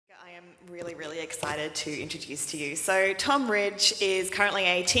really, really excited to introduce to you. So Tom Ridge is currently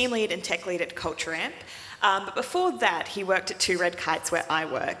a team lead and tech lead at Culture Amp. But before that, he worked at Two Red Kites where I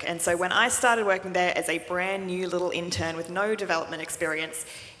work. And so when I started working there as a brand new little intern with no development experience,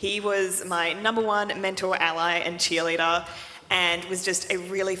 he was my #1 mentor, ally, and cheerleader, and was just a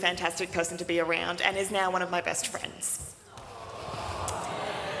really fantastic person to be around, and is now one of my best friends.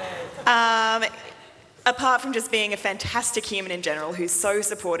 Apart from just being a fantastic human in general, who's so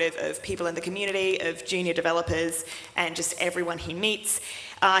supportive of people in the community, of junior developers, and just everyone he meets,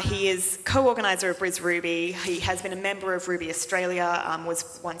 he is co-organizer of Bris Ruby. He has been a member of Ruby Australia,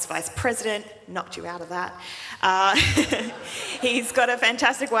 was once vice president, knocked you out of that. He's got a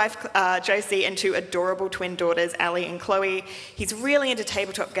fantastic wife, Josie, and 2 adorable twin daughters, Ali and Chloe. He's really into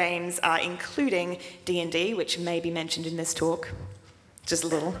tabletop games, including D&D, which may be mentioned in this talk, just a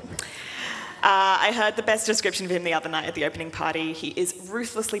little. I heard the best description of him the other night at the opening party. He is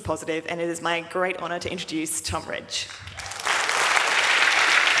ruthlessly positive, and it is my great honour to introduce Tom Ridge.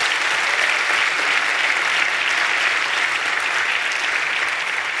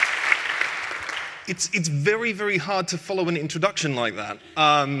 It's very, very hard to follow an introduction like that.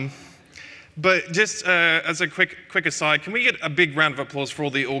 But just as a quick aside, can we get a big round of applause for all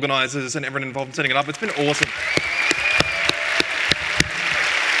the organisers and everyone involved in setting it up? It's been awesome.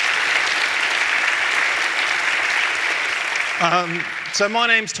 So my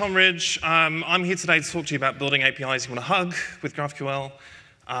name's Tom Ridge. I'm here today to talk to you about building APIs you want to hug with GraphQL.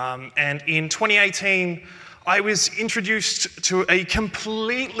 And in 2018, I was introduced to a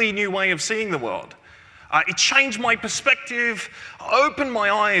completely new way of seeing the world. It changed my perspective, opened my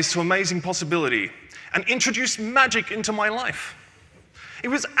eyes to amazing possibility, and introduced magic into my life. It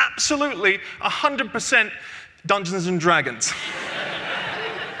was absolutely 100% Dungeons and Dragons.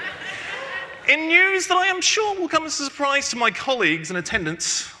 In news that I am sure will come as a surprise to my colleagues in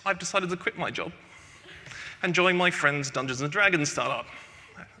attendance, I've decided to quit my job and join my friend's Dungeons & Dragons startup,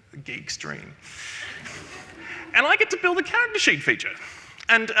 the Geek's Dream. And I get to build a character sheet feature.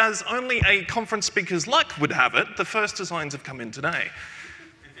 And as only a conference speaker's luck would have it, the first designs have come in today.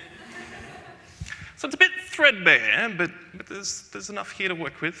 So it's a bit threadbare, but there's enough here to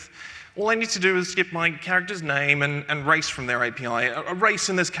work with. All I need to do is get my character's name and race from their API. A race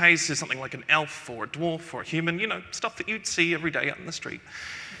in this case is something like an elf or a dwarf or a human, you know, stuff that you'd see every day out in the street.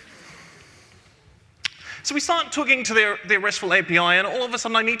 So we start talking to their RESTful API, and all of a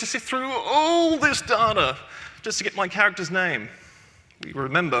sudden I need to sift through all this data just to get my character's name. We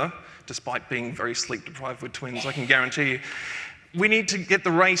remember, despite being very sleep-deprived with twins, I can guarantee you, we need to get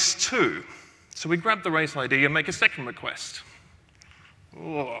the race too. So we grab the race ID and make a second request.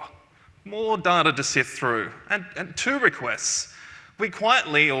 Oh. More data to sift through, and 2 requests. We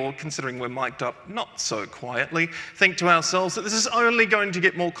quietly, or considering we're mic'd up, not so quietly, think to ourselves that this is only going to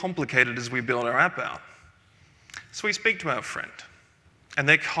get more complicated as we build our app out. So we speak to our friend, and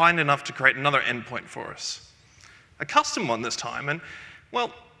they're kind enough to create another endpoint for us. A custom one this time, and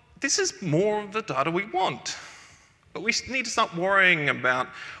well, this is more of the data we want. But we need to start worrying about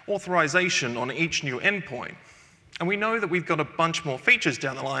authorization on each new endpoint. And we know that we've got a bunch more features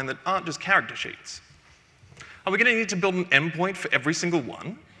down the line that aren't just character sheets. Are we going to need to build an endpoint for every single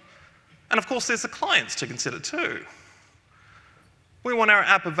one? And of course, there's the clients to consider too. We want our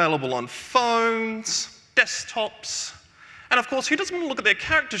app available on phones, desktops, and of course, who doesn't want to look at their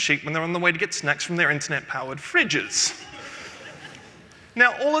character sheet when they're on the way to get snacks from their internet-powered fridges?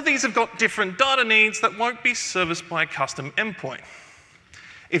 Now, all of these have got different data needs that won't be serviced by a custom endpoint.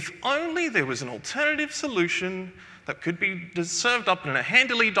 If only there was an alternative solution that could be served up in a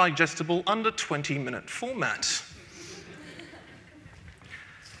handily digestible under 20-minute format.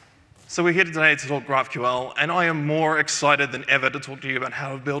 So we're here today to talk GraphQL, and I am more excited than ever to talk to you about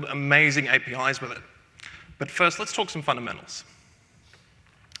how to build amazing APIs with it. But first, let's talk some fundamentals.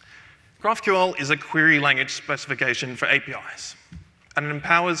 GraphQL is a query language specification for APIs, and it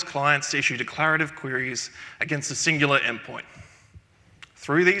empowers clients to issue declarative queries against a singular endpoint.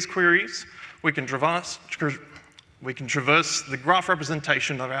 Through these queries, we can traverse the graph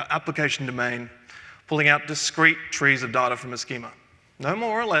representation of our application domain, pulling out discrete trees of data from a schema, no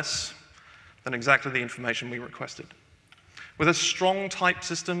more or less than exactly the information we requested. With a strong type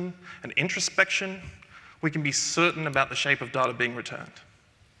system and introspection, we can be certain about the shape of data being returned.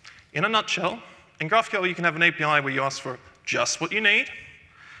 In a nutshell, in GraphQL, you can have an API where you ask for just what you need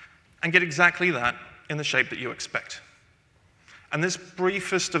and get exactly that in the shape that you expect. And this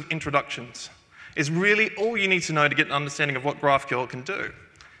briefest of introductions is really all you need to know to get an understanding of what GraphQL can do.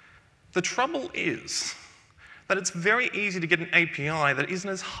 The trouble is that it's very easy to get an API that isn't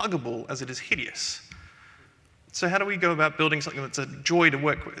as huggable as it is hideous. So how do we go about building something that's a joy to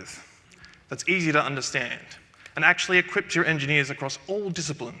work with? that's easy to understand, and actually equips your engineers across all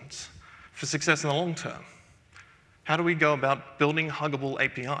disciplines for success in the long term? How do we go about building huggable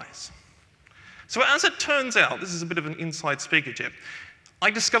APIs? So as it turns out, this is a bit of an inside speaker tip, I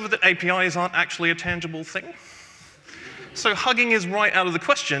discovered that APIs aren't actually a tangible thing. So hugging is right out of the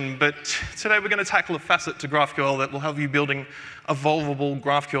question, but today we're going to tackle a facet to GraphQL that will have you building evolvable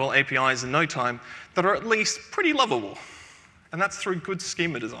GraphQL APIs in no time that are at least pretty lovable, and that's through good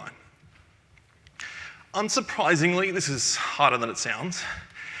schema design. Unsurprisingly, this is harder than it sounds,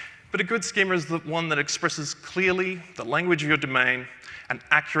 but a good schema is the one that expresses clearly the language of your domain and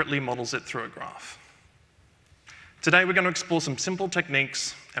accurately models it through a graph. Today we're going to explore some simple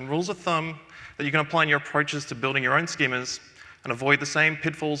techniques and rules of thumb that you can apply in your approaches to building your own schemas and avoid the same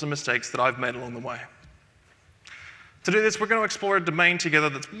pitfalls and mistakes that I've made along the way. To do this, we're going to explore a domain together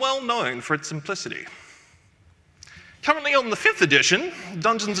that's well known for its simplicity. Currently on the 5th edition,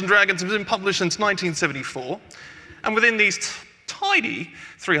 Dungeons & Dragons has been published since 1974, and within these tidy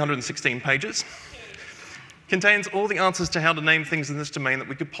 316 pages, contains all the answers to how to name things in this domain that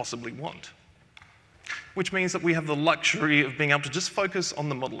we could possibly want. Which means that we have the luxury of being able to just focus on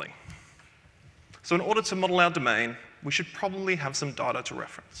the modeling. So in order to model our domain, we should probably have some data to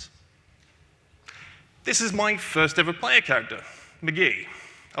reference. This is my first ever player character, McGee,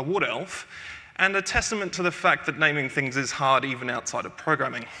 a wood elf, and a testament to the fact that naming things is hard even outside of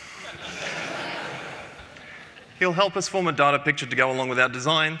programming. He'll help us form a data picture to go along with our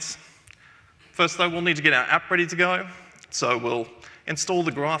designs. First though, we'll need to get our app ready to go. So we'll install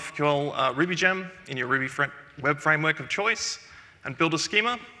the GraphQL Ruby gem in your Ruby web framework of choice and build a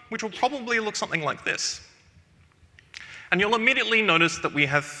schema, which will probably look something like this. And you'll immediately notice that we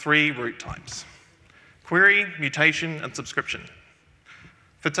have 3 root types: query, mutation, and subscription.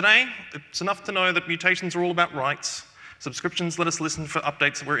 For today, it's enough to know that mutations are all about writes, subscriptions let us listen for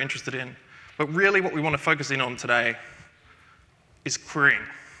updates that we're interested in, but really what we want to focus in on today is querying,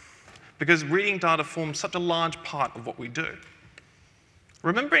 because reading data forms such a large part of what we do.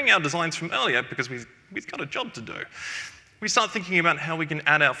 Remembering our designs from earlier, because we've got a job to do, we start thinking about how we can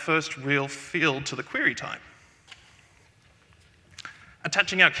add our first real field to the query type.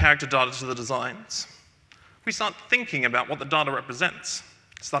 Attaching our character data to the designs, we start thinking about what the data represents,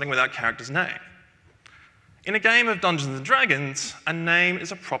 starting with our character's name. In a game of Dungeons & Dragons, a name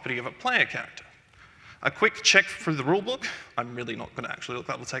is a property of a player character. A quick check through the rulebook, I'm really not going to actually look,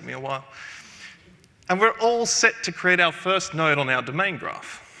 that will take me a while. And we're all set to create our first node on our domain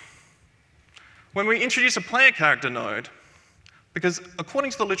graph. When we introduce a player character node, because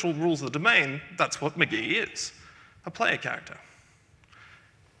according to the literal rules of the domain, that's what McGee is, a player character.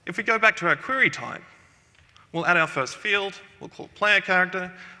 If we go back to our query type, we'll add our first field, we'll call it player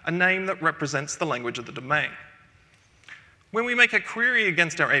character, a name that represents the language of the domain. When we make a query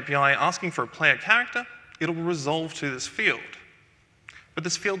against our API asking for a player character, it'll resolve to this field. But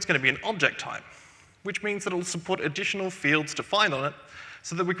this field's going to be an object type, which means that it'll support additional fields defined on it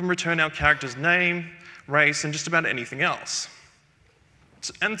so that we can return our character's name, race, and just about anything else.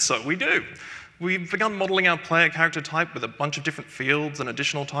 And so we do. We've begun modeling our player character type with a bunch of different fields and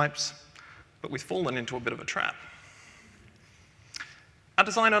additional types, but we've fallen into a bit of a trap. Our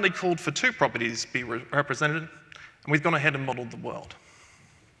design only called for 2 properties be represented, and we've gone ahead and modeled the world.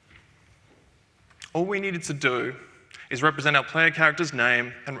 All we needed to do is represent our player character's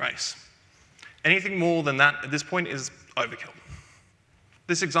name and race. Anything more than that at this point is overkill.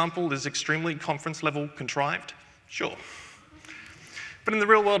 This example is extremely conference-level contrived, sure. But in the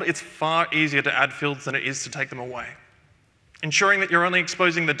real world, it's far easier to add fields than it is to take them away. Ensuring that you're only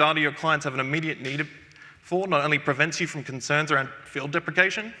exposing the data your clients have an immediate need for not only prevents you from concerns around field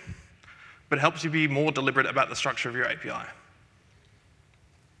deprecation, but helps you be more deliberate about the structure of your API.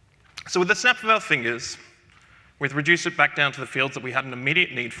 So with the snap of our fingers, we've reduced it back down to the fields that we had an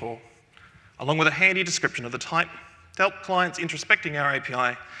immediate need for, along with a handy description of the type, to help clients introspecting our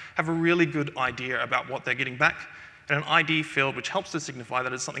API have a really good idea about what they're getting back, and an ID field which helps to signify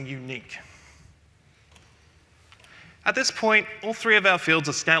that it's something unique. At this point, all 3 of our fields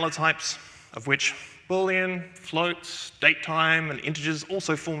are scalar types, of which Boolean, floats, datetime, and integers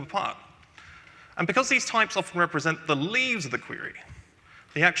also form a part. And because these types often represent the leaves of the query,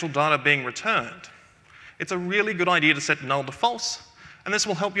 the actual data being returned, it's a really good idea to set null to false, and this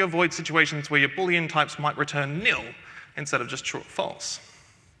will help you avoid situations where your Boolean types might return nil instead of just true or false.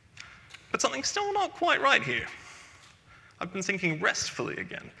 But something's still not quite right here. I've been thinking RESTfully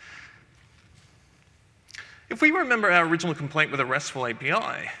again. If we remember our original complaint with a RESTful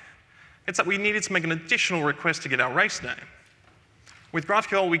API, it's that we needed to make an additional request to get our race name. With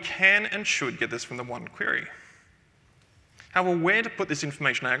GraphQL, we can and should get this from the one query. However, where to put this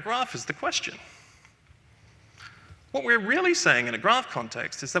information in our graph is the question. What we're really saying in a graph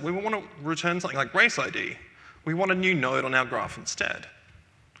context is that we want to return something like race ID. We want a new node on our graph instead.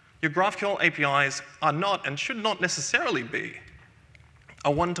 Your GraphQL APIs are not and should not necessarily be a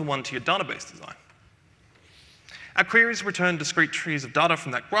one-to-one to your database design. Our queries return discrete trees of data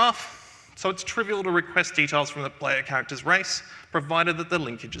from that graph, so it's trivial to request details from the player character's race, provided that the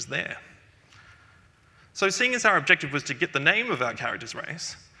linkage is there. So seeing as our objective was to get the name of our character's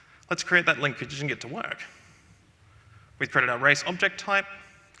race, let's create that linkage and get to work. We've created our race object type,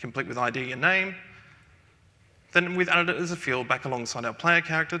 complete with ID and name. Then we've added it as a field back alongside our player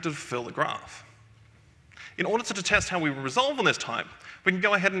character to fulfill the graph. In order to test how we resolve on this type, we can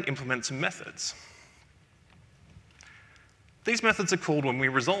go ahead and implement some methods. These methods are called when we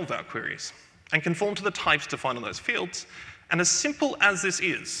resolve our queries and conform to the types defined on those fields. And as simple as this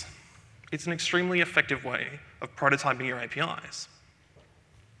is, it's an extremely effective way of prototyping your APIs.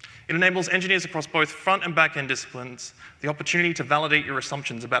 It enables engineers across both front and back-end disciplines the opportunity to validate your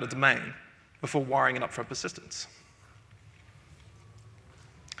assumptions about a domain before wiring it up for persistence.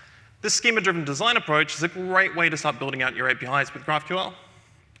 This schema-driven design approach is a great way to start building out your APIs with GraphQL,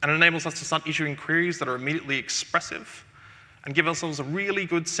 and it enables us to start issuing queries that are immediately expressive and give ourselves a really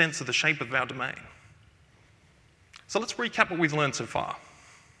good sense of the shape of our domain. So let's recap what we've learned so far.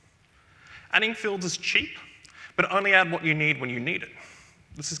 Adding fields is cheap, but only add what you need when you need it.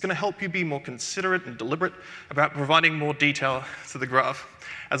 This is going to help you be more considerate and deliberate about providing more detail to the graph,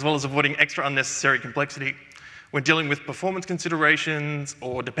 as well as avoiding extra unnecessary complexity when dealing with performance considerations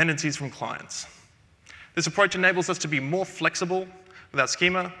or dependencies from clients. This approach enables us to be more flexible with our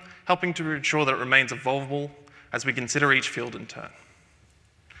schema, helping to ensure that it remains evolvable as we consider each field in turn.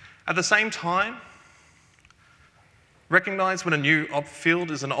 At the same time, recognize when a new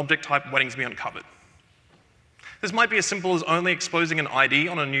field is an object type waiting to be uncovered. This might be as simple as only exposing an ID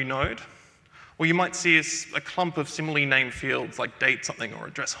on a new node, or you might see a clump of similarly named fields like date something or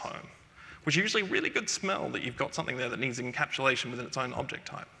address home, which are usually a really good smell that you've got something there that needs encapsulation within its own object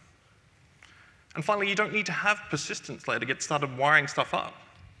type. And finally, you don't need to have persistence layer to get started wiring stuff up.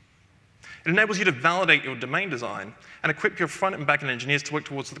 It enables you to validate your domain design and equip your front and back-end engineers to work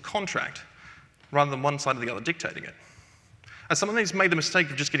towards the contract, rather than one side or the other dictating it. As someone who's made the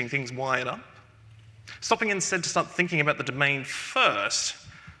mistake of just getting things wired up, stopping instead to start thinking about the domain first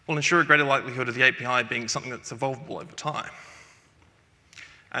will ensure a greater likelihood of the API being something that's evolvable over time.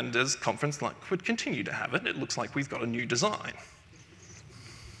 And as conference luck would continue to have it, it looks like we've got a new design.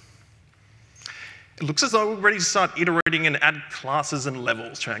 It looks as though we're ready to start iterating and add classes and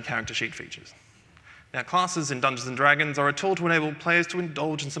levels to our character sheet features. Now, classes in Dungeons & Dragons are a tool to enable players to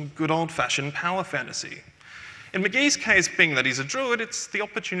indulge in some good old-fashioned power fantasy. In McGee's case, being that he's a druid, it's the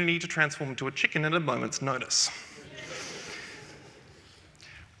opportunity to transform into a chicken at a moment's notice.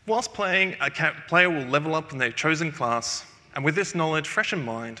 Whilst playing, a player will level up in their chosen class, and with this knowledge fresh in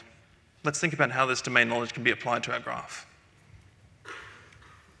mind, let's think about how this domain knowledge can be applied to our graph.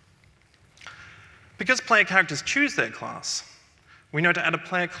 Because player characters choose their class, we know to add a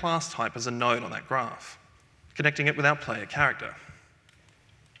player class type as a node on that graph, connecting it with our player character.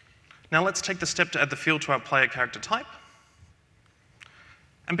 Now let's take the step to add the field to our player character type.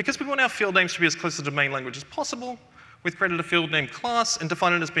 And because we want our field names to be as close to the domain language as possible, we've created a field name class and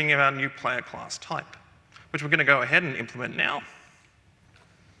defined it as being our new player class type, which we're going to go ahead and implement now.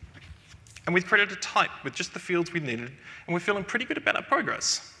 And we've created a type with just the fields we needed, and we're feeling pretty good about our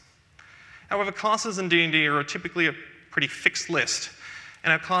progress. However, classes in D&D are typically a pretty fixed list,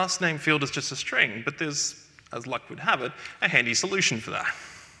 and our class name field is just a string, but there's, as luck would have it, a handy solution for that.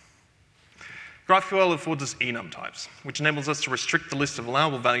 GraphQL affords us enum types, which enables us to restrict the list of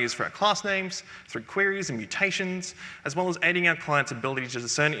allowable values for our class names through queries and mutations, as well as aiding our clients' ability to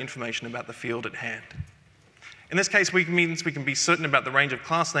discern information about the field at hand. In this case, it means we can be certain about the range of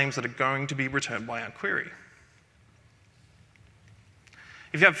class names that are going to be returned by our query.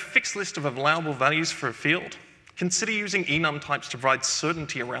 If you have a fixed list of allowable values for a field, consider using enum types to provide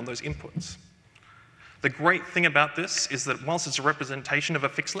certainty around those inputs. The great thing about this is that whilst it's a representation of a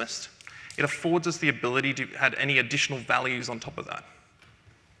fixed list, it affords us the ability to add any additional values on top of that,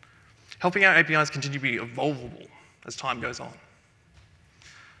 helping our APIs continue to be evolvable as time goes on.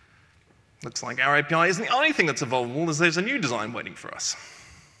 Looks like our API isn't the only thing that's evolvable, as there's a new design waiting for us.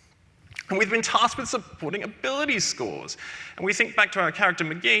 And we've been tasked with supporting ability scores. And we think back to our character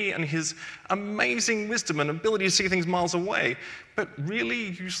McGee and his amazing wisdom and ability to see things miles away, but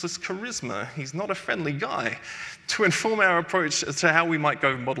really useless charisma, he's not a friendly guy, to inform our approach as to how we might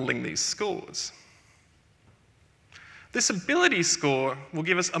go modeling these scores. This ability score will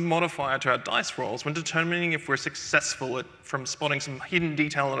give us a modifier to our dice rolls when determining if we're successful from spotting some hidden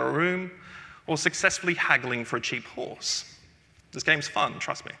detail in a room or successfully haggling for a cheap horse. This game's fun,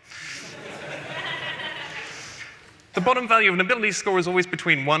 trust me. The bottom value of an ability score is always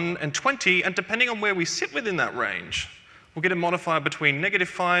between 1 and 20, and depending on where we sit within that range, we'll get a modifier between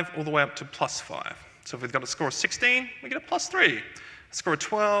 -5 all the way up to +5. So if we've got a score of 16, we get a +3. A score of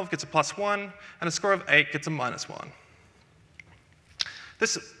 12 gets a +1, and a score of 8 gets a -1.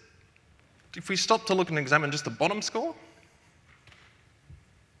 If we stop to look and examine just the bottom score,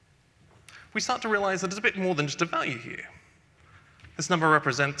 we start to realize that there's a bit more than just a value here. This number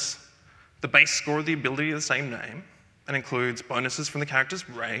represents the base score of the ability of the same name and includes bonuses from the character's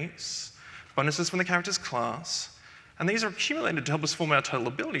race, bonuses from the character's class, and these are accumulated to help us form our total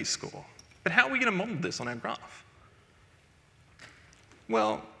ability score. But how are we going to model this on our graph?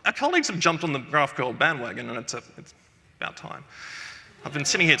 Well, our colleagues have jumped on the GraphQL bandwagon, and it's about time. I've been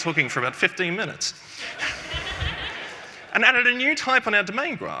sitting here talking for about 15 minutes. And added a new type on our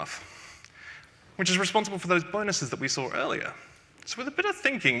domain graph, which is responsible for those bonuses that we saw earlier. So with a bit of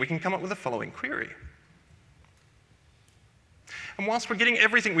thinking, we can come up with the following query. And whilst we're getting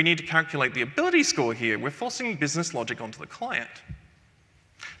everything we need to calculate the ability score here, we're forcing business logic onto the client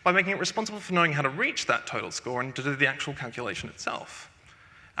by making it responsible for knowing how to reach that total score and to do the actual calculation itself.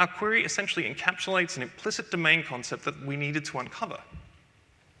 Our query essentially encapsulates an implicit domain concept that we needed to uncover,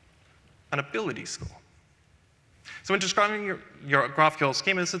 an ability score. So when describing your GraphQL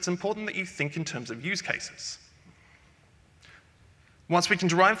schemas, it's important that you think in terms of use cases. Once we can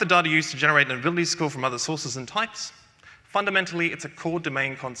derive the data used to generate an ability score from other sources and types, fundamentally it's a core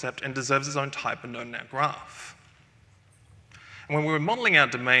domain concept and deserves its own type and node in our graph. And when we're modeling our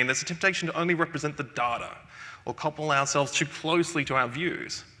domain, there's a temptation to only represent the data or couple ourselves too closely to our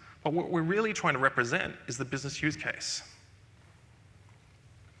views. But what we're really trying to represent is the business use case.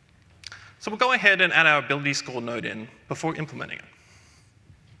 So we'll go ahead and add our ability score node in before implementing it.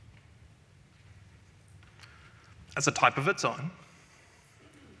 As a type of its own,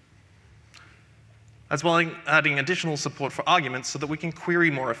 as well as adding additional support for arguments so that we can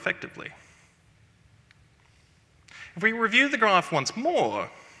query more effectively. If we review the graph once more,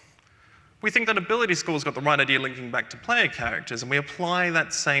 we think that ability score's got the right idea linking back to player characters, and we apply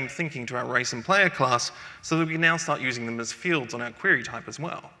that same thinking to our race and player class so that we can now start using them as fields on our query type as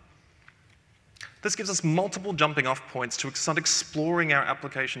well. This gives us multiple jumping off points to start exploring our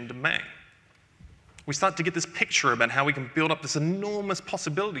application domain. We start to get this picture about how we can build up this enormous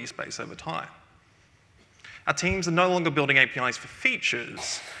possibility space over time. Our teams are no longer building APIs for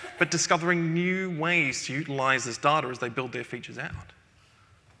features, but discovering new ways to utilize this data as they build their features out.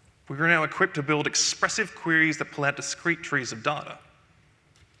 We're now equipped to build expressive queries that pull out discrete trees of data.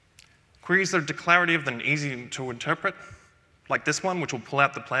 Queries that are declarative and easy to interpret, like this one, which will pull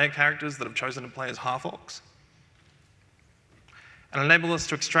out the player characters that have chosen to play as half-orcs, and enable us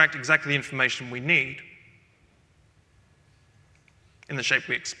to extract exactly the information we need in the shape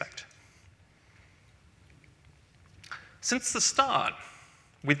we expect. Since the start,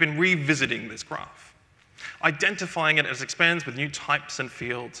 we've been revisiting this graph, identifying it as it expands with new types and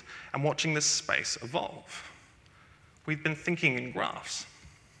fields, and watching this space evolve. We've been thinking in graphs.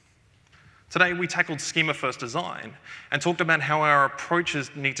 Today, we tackled schema-first design and talked about how our approaches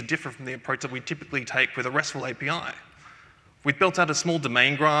need to differ from the approach that we typically take with a RESTful API. We built out a small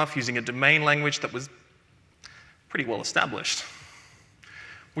domain graph using a domain language that was pretty well established.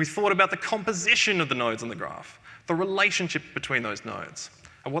 We thought about the composition of the nodes on the graph, the relationship between those nodes,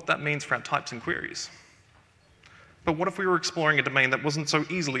 and what that means for our types and queries. But what if we were exploring a domain that wasn't so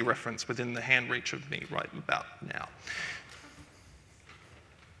easily referenced within the hand reach of me right about now?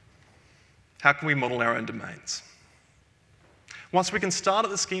 How can we model our own domains? Once we can start at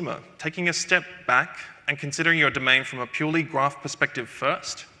the schema, taking a step back and considering your domain from a purely graph perspective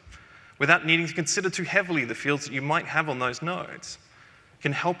first, without needing to consider too heavily the fields that you might have on those nodes,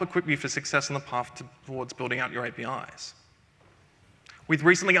 can help equip you for success on the path towards building out your APIs. We've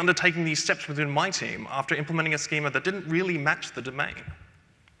recently undertaken these steps within my team after implementing a schema that didn't really match the domain.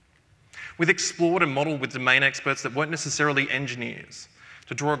 We've explored and modeled with domain experts that weren't necessarily engineers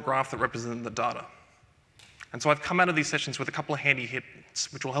to draw a graph that represented the data. And so I've come out of these sessions with a couple of handy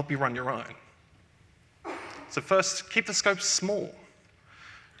hints which will help you run your own. So first, keep the scope small.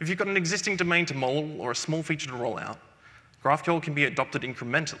 If you've got an existing domain to model or a small feature to roll out, GraphQL can be adopted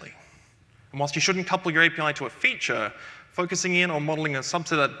incrementally. And whilst you shouldn't couple your API to a feature, focusing in on modeling a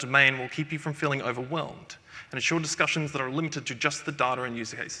subset of that domain will keep you from feeling overwhelmed and ensure discussions that are limited to just the data and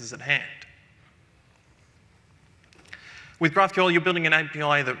use cases at hand. With GraphQL, you're building an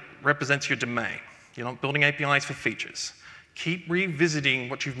API that represents your domain. You're not building APIs for features. Keep revisiting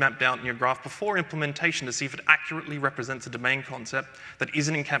what you've mapped out in your graph before implementation to see if it accurately represents a domain concept that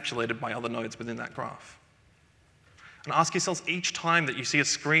isn't encapsulated by other nodes within that graph. And ask yourselves each time that you see a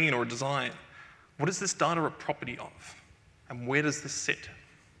screen or a design, what is this data a property of? And where does this sit?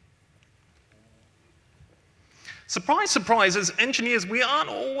 Surprise, surprise, as engineers, we aren't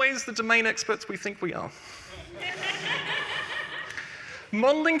always the domain experts we think we are.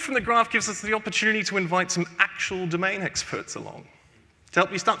 Modeling from the graph gives us the opportunity to invite some actual domain experts along to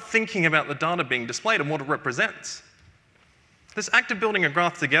help you start thinking about the data being displayed and what it represents. This act of building a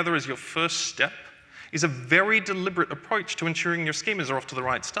graph together as your first step is a very deliberate approach to ensuring your schemas are off to the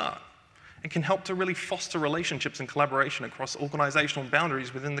right start and can help to really foster relationships and collaboration across organizational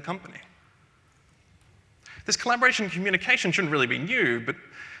boundaries within the company. This collaboration and communication shouldn't really be new, but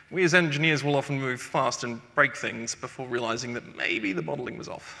we as engineers will often move fast and break things before realizing that maybe the modeling was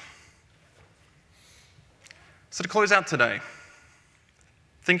off. So to close out today,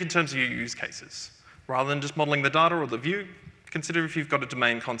 think in terms of your use cases. Rather than just modeling the data or the view, consider if you've got a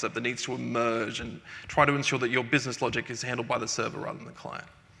domain concept that needs to emerge and try to ensure that your business logic is handled by the server rather than the client.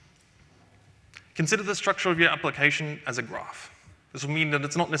 Consider the structure of your application as a graph. This will mean that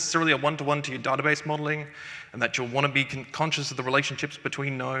it's not necessarily a one-to-one to your database modeling, and that you'll want to be conscious of the relationships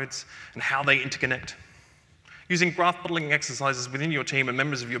between nodes and how they interconnect. Using graph modeling exercises within your team and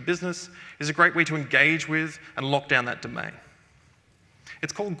members of your business is a great way to engage with and lock down that domain.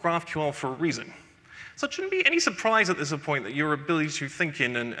 It's called GraphQL for a reason. So it shouldn't be any surprise at this point that your ability to think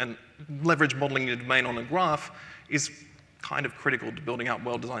in and leverage modeling your domain on a graph is kind of critical to building out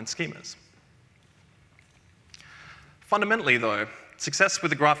well-designed schemas. Fundamentally, though, success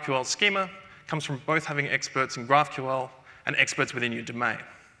with the GraphQL schema comes from both having experts in GraphQL and experts within your domain.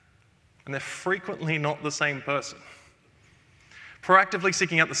 And they're frequently not the same person. Proactively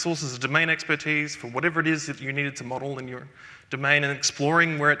seeking out the sources of domain expertise for whatever it is that you needed to model in your domain and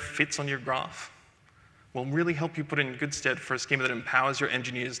exploring where it fits on your graph will really help you put in good stead for a schema that empowers your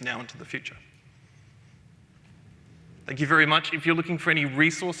engineers now into the future. Thank you very much. If you're looking for any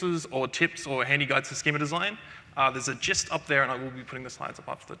resources or tips or handy guides for schema design, there's a gist up there, and I will be putting the slides up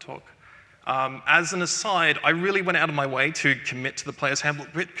after the talk. As an aside, I really went out of my way to commit to the player's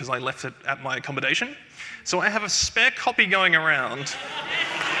handbook bit because I left it at my accommodation. So I have a spare copy going around.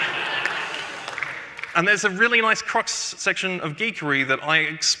 And there's a really nice crux section of geekery that I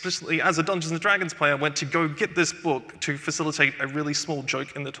explicitly, as a Dungeons & Dragons player, went to go get this book to facilitate a really small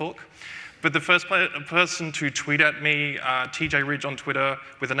joke in the talk. But the first person to tweet at me, TJ Ridge on Twitter,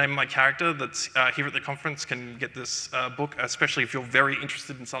 with the name of my character that's here at the conference can get this book, especially if you're very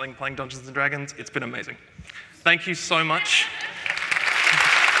interested in starting playing Dungeons & Dragons. It's been amazing. Thank you so much.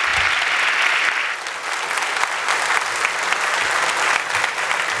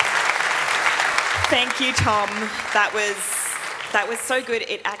 Thank you, Tom. That was so good.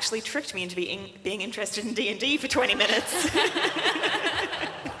 It actually tricked me into being interested in D&D for 20 minutes.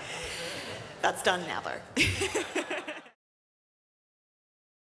 That's done now, though.